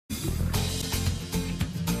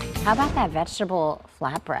How about that vegetable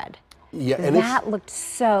flatbread? Yeah, and that looked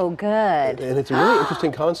so good. And it's a really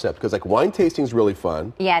interesting concept because like wine tasting is really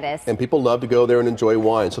fun. Yeah, it is. And people love to go there and enjoy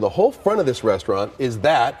wine. So the whole front of this restaurant is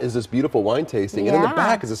this beautiful wine tasting. Yeah. And in the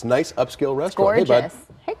back is this nice upscale restaurant. Gorgeous. Hey,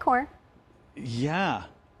 bud. Hey, Cor. Yeah.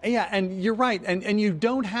 Yeah, and you're right. And you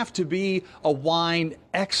don't have to be a wine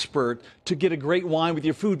expert to get a great wine with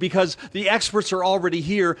your food because the experts are already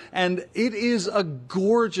here, and it is a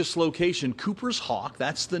gorgeous location. Cooper's Hawk,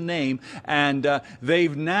 that's the name, and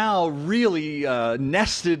they've now really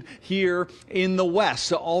nested here in the West.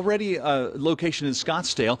 So already a location in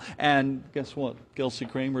Scottsdale, and guess what? Kelsey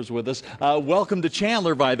Kramer's with us. Welcome to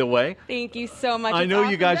Chandler, by the way. Thank you so much. I know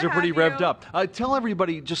you guys are pretty revved up. Tell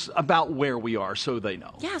everybody just about where we are so they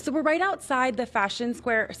know. Yeah, so we're right outside the Fashion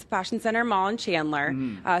Center Mall in Chandler.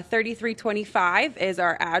 3325 is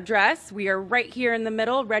our address. We are right here in the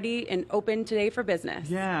middle, ready and open today for business.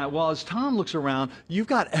 Yeah, well, as Tom looks around, you've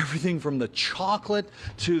got everything from the chocolate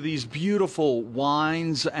to these beautiful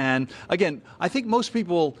wines. And again, I think most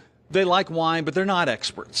people, they like wine, but they're not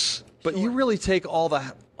experts. But you really take all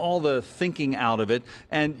the thinking out of it,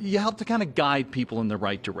 and you help to kind of guide people in the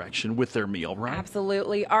right direction with their meal, right?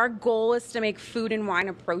 Absolutely. Our goal is to make food and wine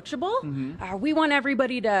approachable. We want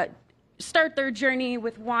everybody to start their journey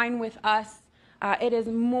with wine with us. It is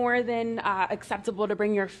more than acceptable to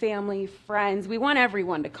bring your family, friends. We want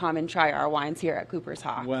everyone to come and try our wines here at Cooper's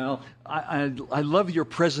Hawk. Well, I love your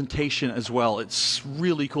presentation as well. It's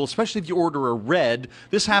really cool, especially if you order a red.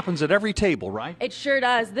 This happens at every table, right? It sure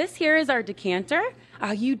does. This here is our decanter.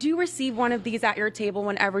 You do receive one of these at your table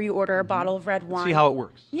whenever you order a bottle of red wine. See how it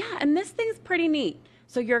works. Yeah, and this thing's pretty neat.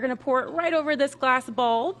 So you're going to pour it right over this glass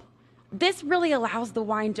bulb. This really allows the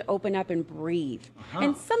wine to open up and breathe.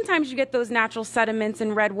 And sometimes you get those natural sediments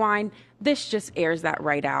in red wine. This just airs that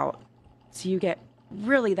right out. So you get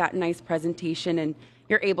really that nice presentation and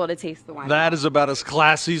you're able to taste the wine. That is about as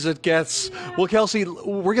classy as it gets. Yeah. Well, Kelsey,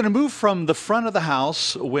 we're going to move from the front of the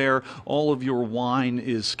house where all of your wine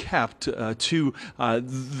is kept to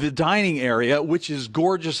the dining area, which is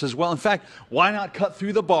gorgeous as well. In fact, why not cut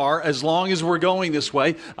through the bar as long as we're going this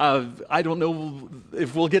way? I don't know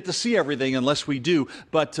if we'll get to see everything unless we do,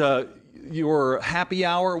 but your happy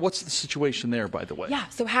hour, what's the situation there, by the way? Yeah,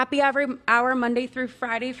 so happy hour Monday through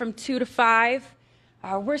Friday from 2 to 5.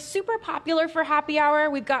 We're super popular for happy hour.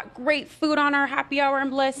 We've got great food on our happy hour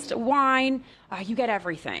list, wine. You get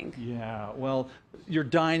everything. Yeah, well, your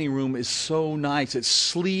dining room is so nice. It's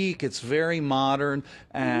sleek, it's very modern,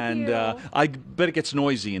 and I bet it gets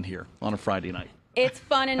noisy in here on a Friday night. It's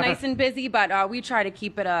fun and nice and busy, but we try to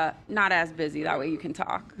keep it not as busy. That way you can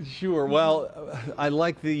talk. Sure. Well, I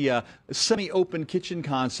like the semi-open kitchen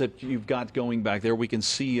concept you've got going back there. We can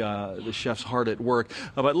see the chef's heart at work.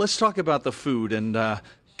 But let's talk about the food. And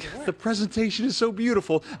the presentation is so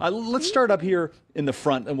beautiful. Let's start up here in the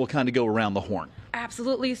front, and we'll kind of go around the horn.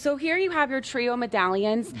 Absolutely. So here you have your trio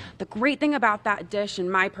medallions. The great thing about that dish,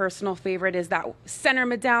 and my personal favorite, is that center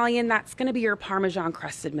medallion. That's going to be your Parmesan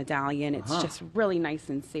crusted medallion. It's just really nice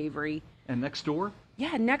and savory. And next door?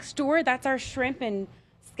 Yeah, next door, that's our shrimp and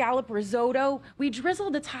scallop risotto. We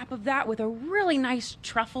drizzle the top of that with a really nice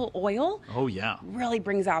truffle oil. Oh, yeah. Really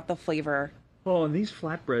brings out the flavor. Oh, and these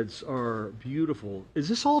flatbreads are beautiful. Is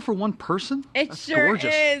this all for one person? It sure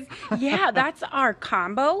is. Yeah, that's our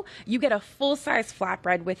combo. You get a full-size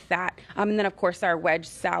flatbread with that. And then, of course, our wedge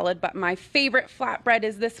salad. But my favorite flatbread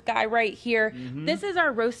is this guy right here. This is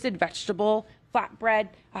our roasted vegetable flatbread.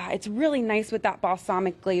 It's really nice with that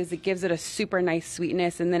balsamic glaze. It gives it a super nice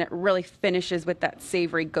sweetness, and then it really finishes with that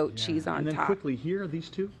savory goat cheese on top. And then quickly here,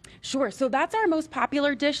 these two? Sure. So that's our most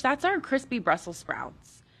popular dish. That's our crispy Brussels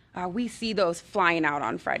sprouts. We see those flying out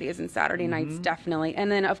on Fridays and Saturday nights, definitely.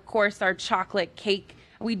 And then, of course, our chocolate cake.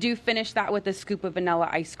 We do finish that with a scoop of vanilla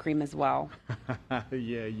ice cream as well.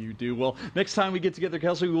 Yeah, you do. Well, next time we get together,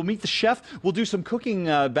 Kelsey, we'll meet the chef. We'll do some cooking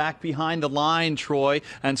back behind the line, Troy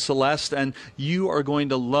and Celeste, and you are going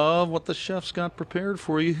to love what the chef's got prepared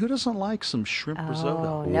for you. Who doesn't like some shrimp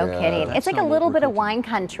risotto? Oh, no kidding. It's like a little bit of wine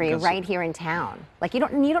country right here in town. Like you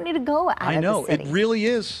don't need to go out of the city. I know, it really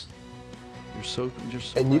is. You're so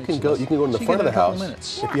and you can go in the front of the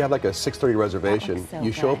house. If you have like a 6:30 reservation,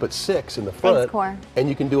 you show up at 6 in the front, and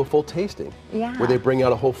you can do a full tasting. Yeah. Where they bring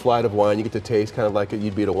out a whole flight of wine, you get to taste kind of like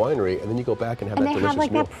you'd be at a winery, and then you go back and have that delicious meal. And they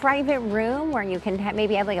have like that private room where you can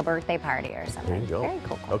maybe have like a birthday party or something. There you go. Very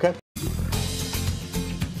cool. Okay.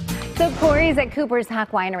 So Cory's at Cooper's Hawk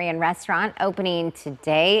Winery and Restaurant, opening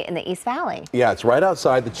today in the East Valley. Yeah, it's right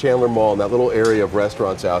outside the Chandler Mall in that little area of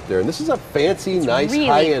restaurants out there. And this is a fancy, nice, really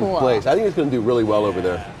high-end place. I think it's going to do really well over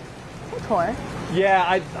there. Hey, Cor. Yeah,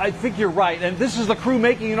 I think you're right. And this is the crew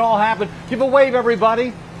making it all happen. Give a wave,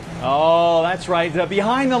 everybody. Oh, that's right.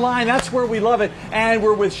 Behind the line, that's where we love it. And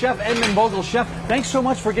we're with Chef Edmund Vogel. Chef, thanks so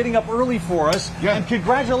much for getting up early for us. Yeah. And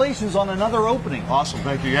congratulations on another opening. Awesome,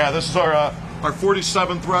 thank you. Yeah, this is our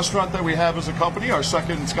 47th restaurant that we have as a company, our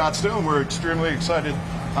second in Scottsdale, and we're extremely excited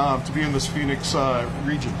to be in this Phoenix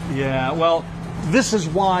region. Yeah, well, this is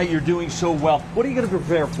why you're doing so well. What are you going to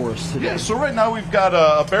prepare for us today? Yeah, so right now we've got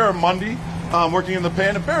a barramundi working in the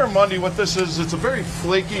pan. A barramundi, what this is, it's a very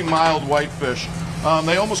flaky, mild whitefish.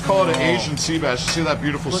 They almost call it an Asian sea bass. You see that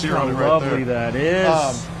beautiful sear on it right there. Look how lovely that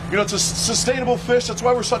is. You know, it's a sustainable fish. That's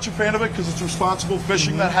why we're such a fan of it, because it's responsible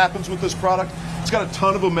fishing that happens with this product. It's got a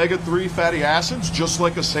ton of omega-3 fatty acids, just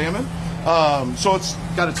like a salmon. So it's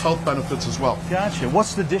got its health benefits as well. Gotcha.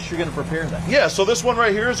 What's the dish you're going to prepare then? Yeah, so this one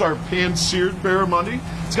right here is our pan-seared barramundi.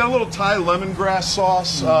 It's got a little Thai lemongrass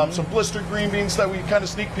sauce, some blistered green beans that we kind of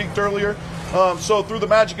sneak peeked earlier. So through the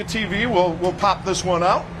magic of TV, we'll pop this one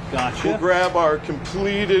out. Gotcha. We'll grab our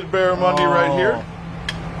completed barramundi right here.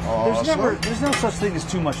 There's no such thing as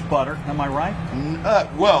too much butter, am I right?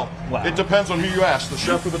 Well, it depends on who you ask, the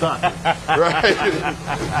chef or the doctor, right?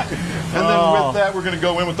 And then with that, we're going to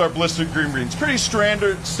go in with our blistered green beans. Pretty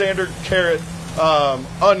standard carrot,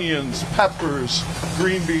 onions, peppers,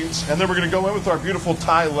 green beans, and then we're going to go in with our beautiful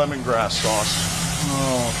Thai lemongrass sauce.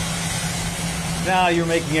 Oh. Now you're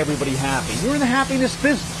making everybody happy. You're in the happiness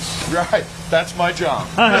business. Right, that's my job.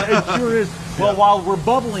 It sure is. Well, while we're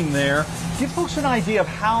bubbling there, give folks an idea of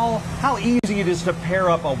how easy it is to pair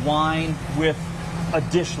up a wine with a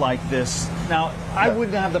dish like this. Now, I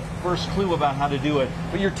wouldn't have the first clue about how to do it,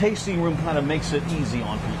 but your tasting room kind of makes it easy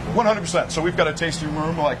on people. 100%. So we've got a tasting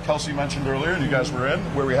room, like Kelsey mentioned earlier, and you guys were in,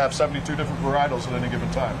 where we have 72 different varietals at any given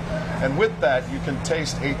time. And with that, you can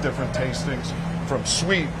taste 8 different tastings, from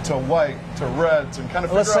sweet to white to reds, and kind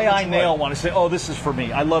of figure Let's say out I nail one. I say, oh, this is for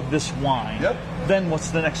me. I love this wine. Yep. Then what's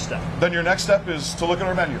the next step? Then your next step is to look at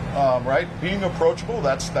our menu, right? Being approachable,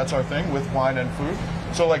 that's our thing with wine and food.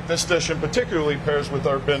 So like this dish in particularly pairs with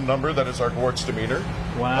our bin number, that is our Gewürztraminer.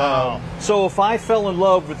 Wow. So if I fell in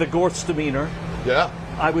love with the Gewürztraminer,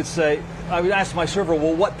 I would ask my server,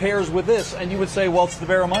 well, what pairs with this? And you would say, well, it's the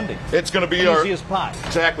barramundi. It's going to be our easiest pie.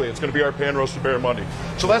 Exactly. It's going to be our pan roasted barramundi.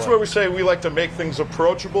 So that's where we say we like to make things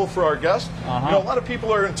approachable for our guests. You know, a lot of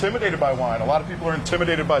people are intimidated by wine. A lot of people are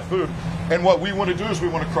intimidated by food. And what we want to do is we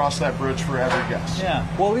want to cross that bridge for every guest. Yeah.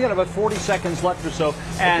 Well, we got about 40 seconds left or so,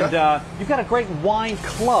 and you've got a great wine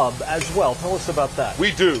club as well. Tell us about that.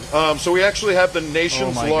 We do. So we actually have the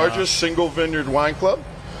nation's largest single vineyard wine club.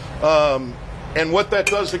 And what that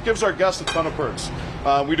does, it gives our guests a ton of perks.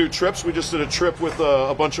 We do trips. We just did a trip with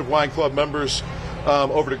a bunch of wine club members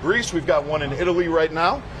over to Greece. We've got one in Italy right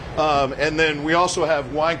now. And then we also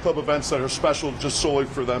have wine club events that are special just solely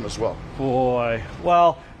for them as well. Boy,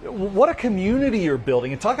 well, what a community you're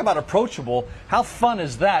building. And talk about approachable. How fun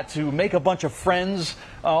is that to make a bunch of friends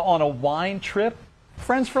on a wine trip?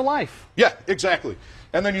 Friends for life. Yeah, exactly.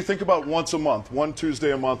 And then you think about once a month, one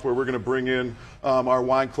Tuesday a month, where we're going to bring in our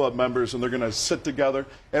wine club members, and they're going to sit together.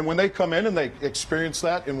 And when they come in and they experience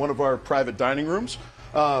that in one of our private dining rooms,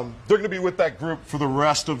 they're going to be with that group for the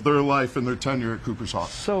rest of their life and their tenure at Cooper's Hawk.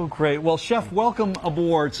 So great. Well, Chef, welcome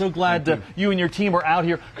aboard. So glad you and your team are out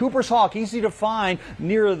here. Cooper's Hawk, easy to find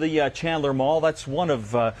near the Chandler Mall. That's one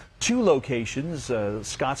of 2 locations,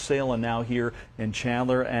 Scottsdale and now here in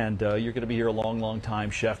Chandler. And you're going to be here a long, long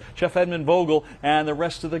time, Chef. Chef Edmund Vogel and the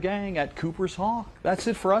rest of the gang at Cooper's Hawk. That's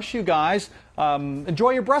it for us, you guys.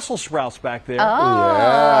 Enjoy your Brussels sprouts back there.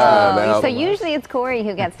 Oh, so usually it's Cory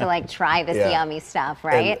who gets to like try this yummy stuff,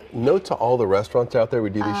 right? And note to all the restaurants out there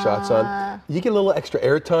we do these shots on, you get a little extra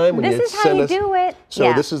airtime when you This is how you do it.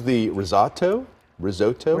 So this is the risotto. How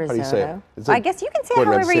do you say it? I guess you can say it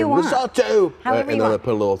however you want. Risotto. However and then I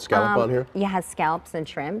put a little scallop on here. Yeah, it has scallops and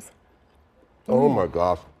shrimps. Oh my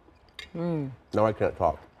gosh. Now I can't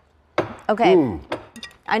talk. Okay.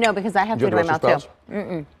 I know, because I have food in my mouth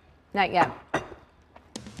too. Not yet.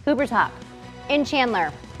 Cooper's Hawk in Chandler.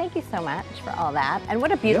 Thank you so much for all that. And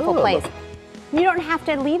what a beautiful place. You don't have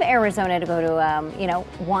to leave Arizona to go to, you know,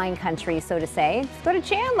 wine country, so to say. Just go to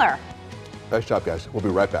Chandler. Nice job, guys. We'll be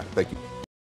right back. Thank you.